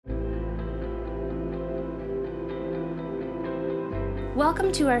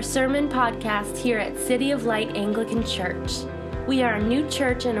Welcome to our sermon podcast here at City of Light Anglican Church. We are a new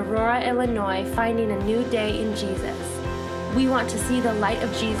church in Aurora, Illinois, finding a new day in Jesus. We want to see the light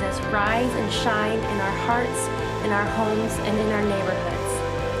of Jesus rise and shine in our hearts, in our homes, and in our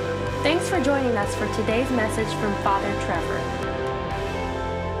neighborhoods. Thanks for joining us for today's message from Father Trevor.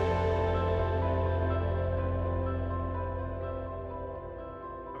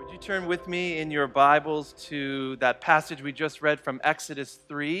 Turn with me in your Bibles to that passage we just read from Exodus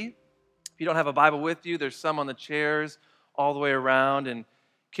 3. If you don't have a Bible with you, there's some on the chairs all the way around. And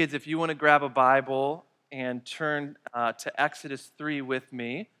kids, if you want to grab a Bible and turn to Exodus 3 with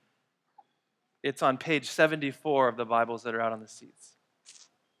me, it's on page 74 of the Bibles that are out on the seats.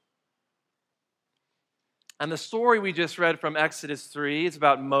 And the story we just read from Exodus 3 is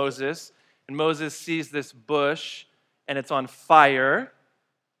about Moses. And Moses sees this bush, and it's on fire,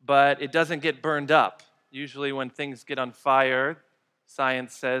 but it doesn't get burned up. Usually when things get on fire,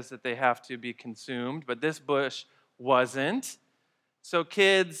 science says that they have to be consumed, but this bush wasn't. So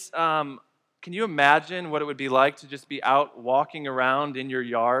kids, can you imagine what it would be like to just be out walking around in your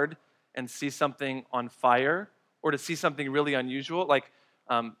yard and see something on fire, or to see something really unusual? Like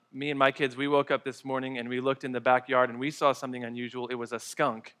me and my kids, we woke up this morning and we looked in the backyard and we saw something unusual. It was a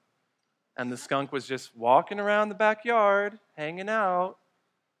skunk. And the skunk was just walking around the backyard, hanging out.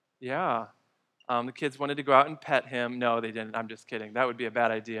 Yeah. The kids wanted to go out and pet him. No, they didn't. I'm just kidding. That would be a bad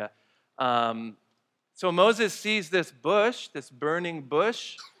idea. So Moses sees this bush, this burning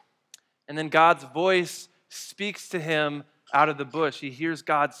bush, and then God's voice speaks to him out of the bush. He hears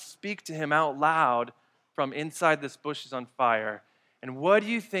God speak to him out loud from inside this bush is on fire. And what do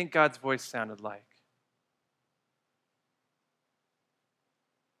you think God's voice sounded like?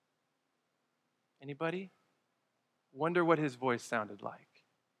 Anybody? Wonder what his voice sounded like.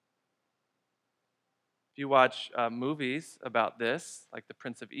 If you watch movies about this, like The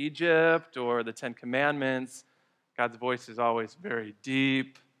Prince of Egypt or The Ten Commandments, God's voice is always very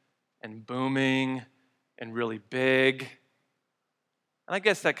deep and booming and really big. And I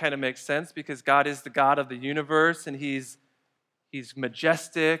guess that kind of makes sense because God is the God of the universe, and He's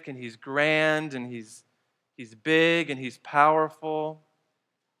majestic and He's grand and He's big and He's powerful.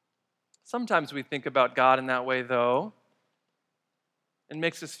 Sometimes we think about God in that way, though. It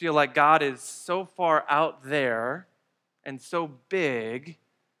makes us feel like God is so far out there and so big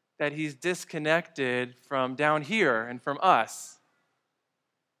that He's disconnected from down here and from us.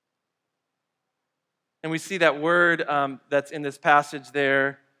 And we see that word that's in this passage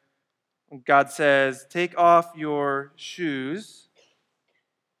there. God says, "Take off your shoes,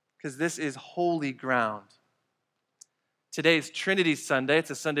 because this is holy ground." Today's Trinity Sunday.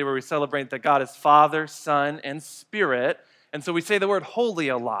 It's a Sunday where we celebrate that God is Father, Son, and Spirit. And so we say the word holy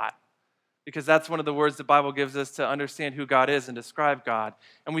a lot because that's one of the words the Bible gives us to understand who God is and describe God.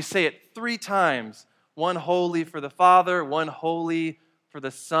 And we say it 3 times. One holy for the Father, one holy for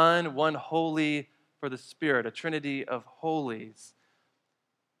the Son, one holy for the Spirit, a trinity of holies.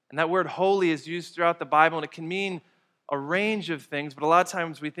 And that word holy is used throughout the Bible, and it can mean a range of things, but a lot of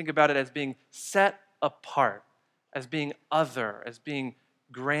times we think about it as being set apart, as being other, as being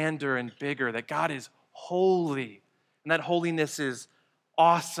grander and bigger, that God is holy. And that holiness is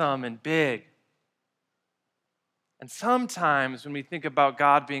awesome and big. And sometimes when we think about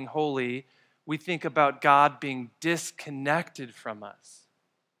God being holy, we think about God being disconnected from us,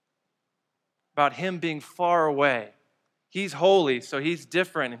 about Him being far away. He's holy, so He's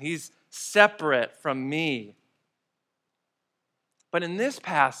different, and He's separate from me. But in this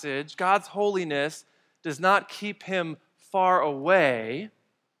passage, God's holiness does not keep Him far away.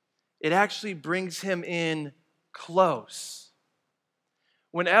 It actually brings Him in close.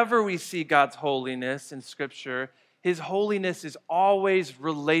 Whenever we see God's holiness in Scripture, His holiness is always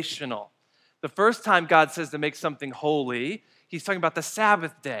relational. The first time God says to make something holy, He's talking about the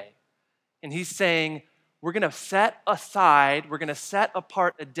Sabbath day. And He's saying, we're going to set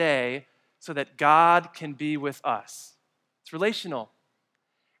apart a day so that God can be with us. It's relational.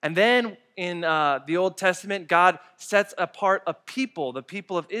 And then in the Old Testament, God sets apart a people, the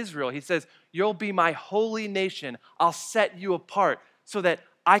people of Israel. He says, "You'll be my holy nation. I'll set you apart so that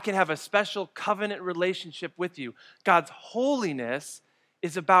I can have a special covenant relationship with you." God's holiness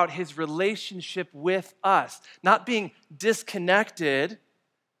is about His relationship with us, not being disconnected,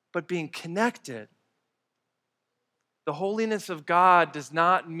 but being connected. The holiness of God does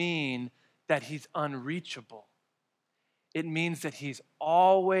not mean that He's unreachable. It means that He's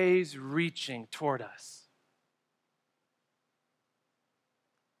always reaching toward us.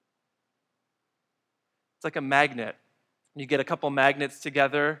 It's like a magnet. You get a couple magnets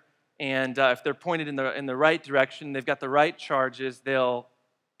together And if they're pointed in the right direction, they've got the right charges, they'll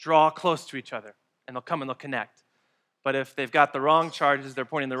draw close to each other, and they'll come and they'll connect. But if they've got the wrong charges, they're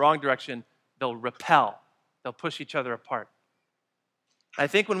pointing in the wrong direction, they'll repel. They'll push each other apart. I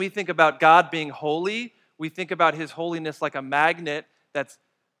think when we think about God being holy, we think about his holiness like a magnet that's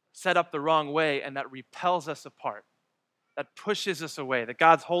set up the wrong way and that repels us apart, that pushes us away. That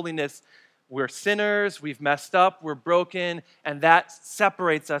God's holiness, we're sinners, we've messed up, we're broken, and that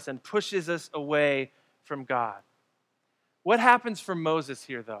separates us and pushes us away from God. What happens for Moses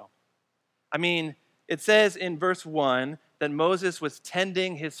here, though? I mean, it says in verse 1 that Moses was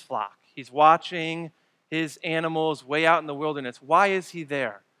tending his flock. He's watching his animals way out in the wilderness. Why is he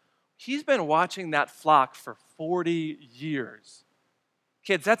there? He's been watching that flock for 40 years.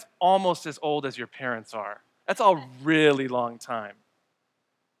 Kids, that's almost as old as your parents are. That's a really long time.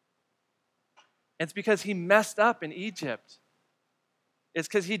 It's because he messed up in Egypt. It's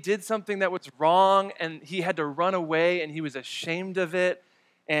because he did something that was wrong and he had to run away and he was ashamed of it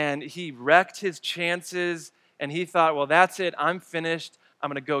and he wrecked his chances and he thought, well, that's it, I'm finished. I'm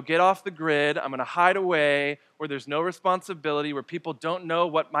going to go get off the grid. I'm going to hide away where there's no responsibility, where people don't know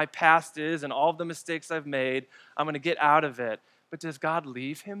what my past is and all of the mistakes I've made. I'm going to get out of it. But does God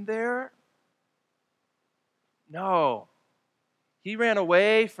leave him there? No. He ran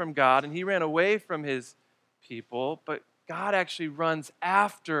away from God and he ran away from his people, but God actually runs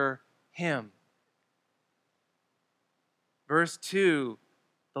after him. Verse 2,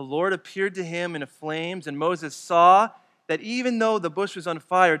 the Lord appeared to him in flames, and Moses saw that even though the bush was on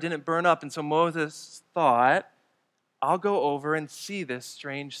fire, it didn't burn up. And so Moses thought, I'll go over and see this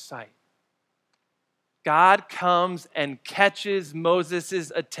strange sight. God comes and catches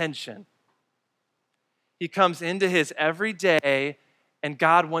Moses' attention. He comes into his everyday, and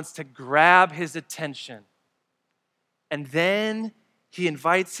God wants to grab his attention. And then he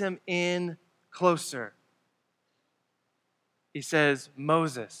invites him in closer. He says,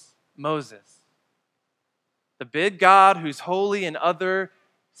 Moses, Moses. The big God who's holy and other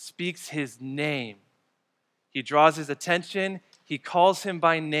speaks his name. He draws his attention. He calls him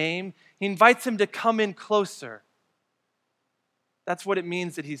by name. He invites him to come in closer. That's what it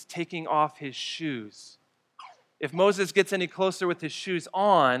means that he's taking off his shoes. If Moses gets any closer with his shoes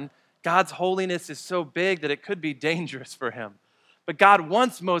on, God's holiness is so big that it could be dangerous for him. But God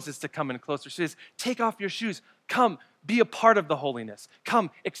wants Moses to come in closer. He says, take off your shoes. Come, be a part of the holiness. Come,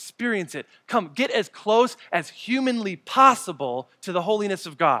 experience it. Come, get as close as humanly possible to the holiness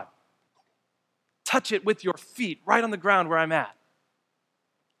of God. Touch it with your feet right on the ground where I'm at.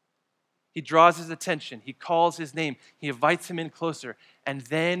 He draws his attention. He calls his name. He invites him in closer. And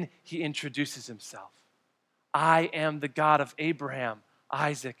then he introduces himself. I am the God of Abraham,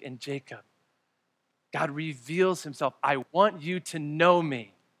 Isaac, and Jacob. God reveals himself. I want you to know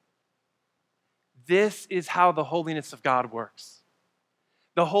me. This is how the holiness of God works.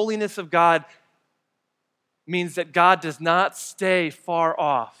 The holiness of God means that God does not stay far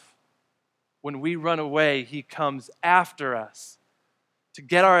off. When we run away, he comes after us to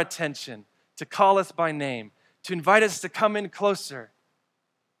get our attention, to call us by name, to invite us to come in closer,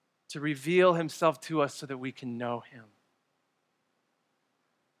 to reveal himself to us so that we can know him.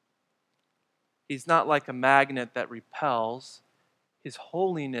 He's not like a magnet that repels. His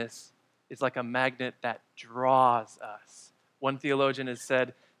holiness is like a magnet that draws us. One theologian has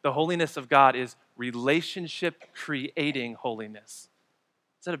said, the holiness of God is relationship-creating holiness.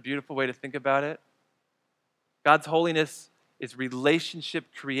 Is that a beautiful way to think about it? God's holiness is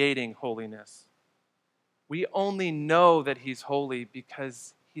relationship-creating holiness. We only know that he's holy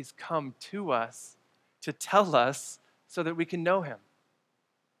because he's come to us to tell us so that we can know him.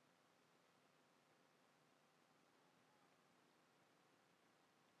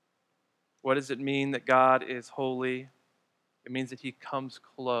 What does it mean that God is holy? It means that he comes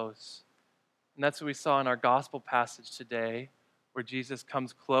close. And that's what we saw in our gospel passage today, where Jesus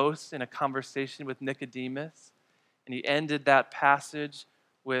comes close in a conversation with Nicodemus. And he ended that passage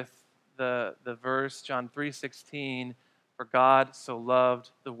with the verse, John 3:16, for God so loved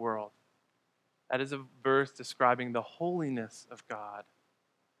the world. That is a verse describing the holiness of God.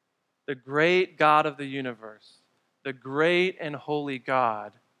 The great God of the universe, the great and holy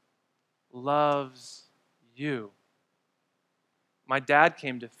God, loves you. My dad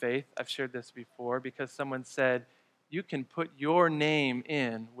came to faith, I've shared this before, because someone said, you can put your name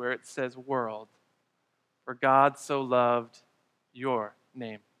in where it says world. For God so loved your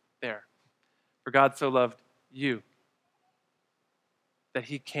name there. For God so loved you that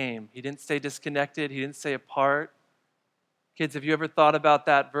he came. He didn't stay disconnected. He didn't stay apart. Kids, have you ever thought about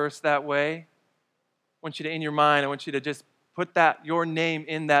that verse that way? I want you to, in your mind, I want you to just Put your name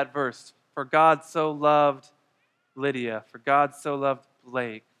in that verse. For God so loved Lydia. For God so loved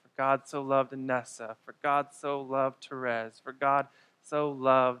Blake. For God so loved Anessa. For God so loved Therese. For God so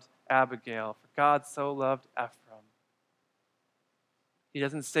loved Abigail. For God so loved Ephraim. He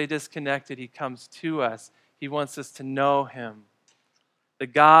doesn't stay disconnected. He comes to us. He wants us to know him. The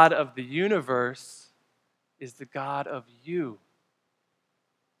God of the universe is the God of you.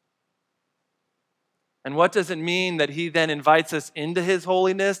 And what does it mean that he then invites us into his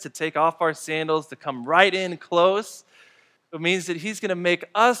holiness, to take off our sandals, to come right in close? It means that he's going to make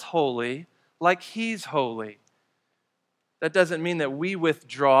us holy like he's holy. That doesn't mean that we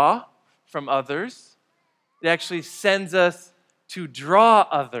withdraw from others. It actually sends us to draw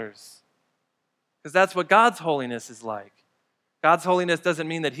others, because that's what God's holiness is like. God's holiness doesn't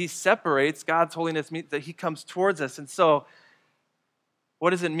mean that he separates. God's holiness means that he comes towards us. And so, what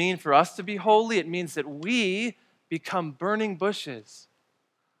does it mean for us to be holy? It means that we become burning bushes.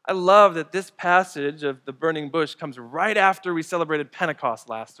 I love that this passage of the burning bush comes right after we celebrated Pentecost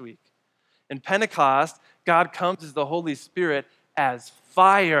last week. In Pentecost, God comes as the Holy Spirit as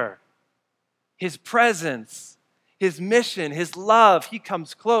fire. His presence, his mission, his love, he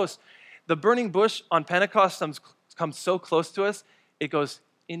comes close. The burning bush on Pentecost comes so close to us, it goes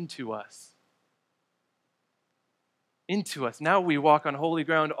into us. Into us. Now we walk on holy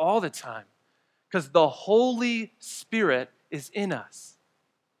ground all the time because the Holy Spirit is in us.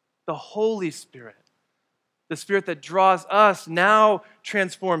 The Holy Spirit, the Spirit that draws us, now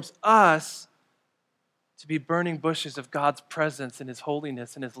transforms us to be burning bushes of God's presence and his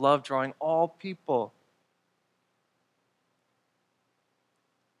holiness and his love, drawing all people.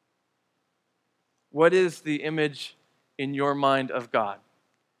 What is the image in your mind of God?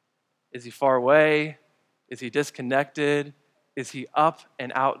 Is he far away? Is he disconnected? Is he up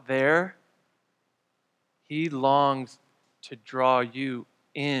and out there? He longs to draw you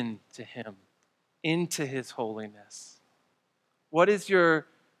into him, into his holiness. What is your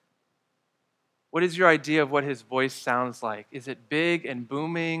idea of what his voice sounds like? Is it big and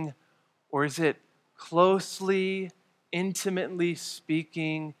booming, or is it closely, intimately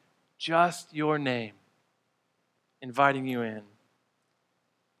speaking just your name, inviting you in? Would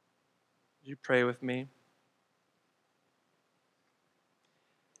you pray with me?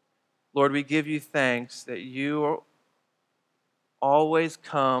 Lord, we give you thanks that you always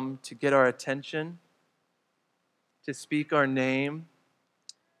come to get our attention, to speak our name,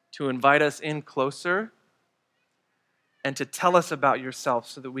 to invite us in closer, and to tell us about yourself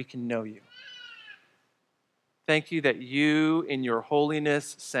so that we can know you. Thank you that you, in your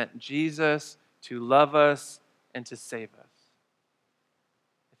holiness, sent Jesus to love us and to save us.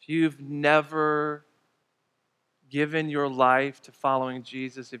 If you've never given your life to following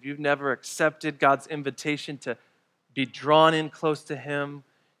Jesus, if you've never accepted God's invitation to be drawn in close to him,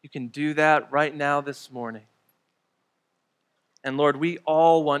 you can do that right now this morning. And Lord, we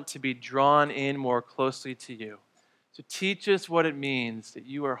all want to be drawn in more closely to you. So teach us what it means that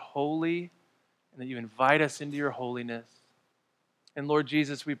you are holy and that you invite us into your holiness. And Lord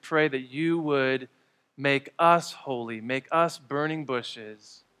Jesus, we pray that you would make us holy, make us burning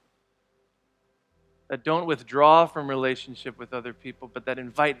bushes that don't withdraw from relationship with other people, but that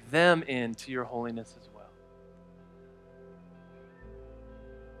invite them into your holiness as well.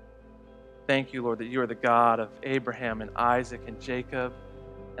 Thank you, Lord, that you are the God of Abraham and Isaac and Jacob,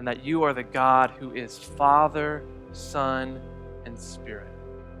 and that you are the God who is Father, Son, and Spirit.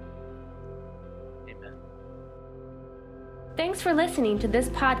 Amen. Thanks for listening to this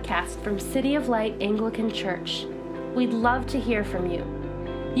podcast from City of Light Anglican Church. We'd love to hear from you.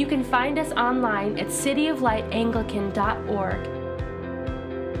 You can find us online at cityoflightanglican.org.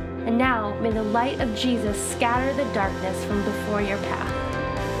 And now, may the light of Jesus scatter the darkness from before your path.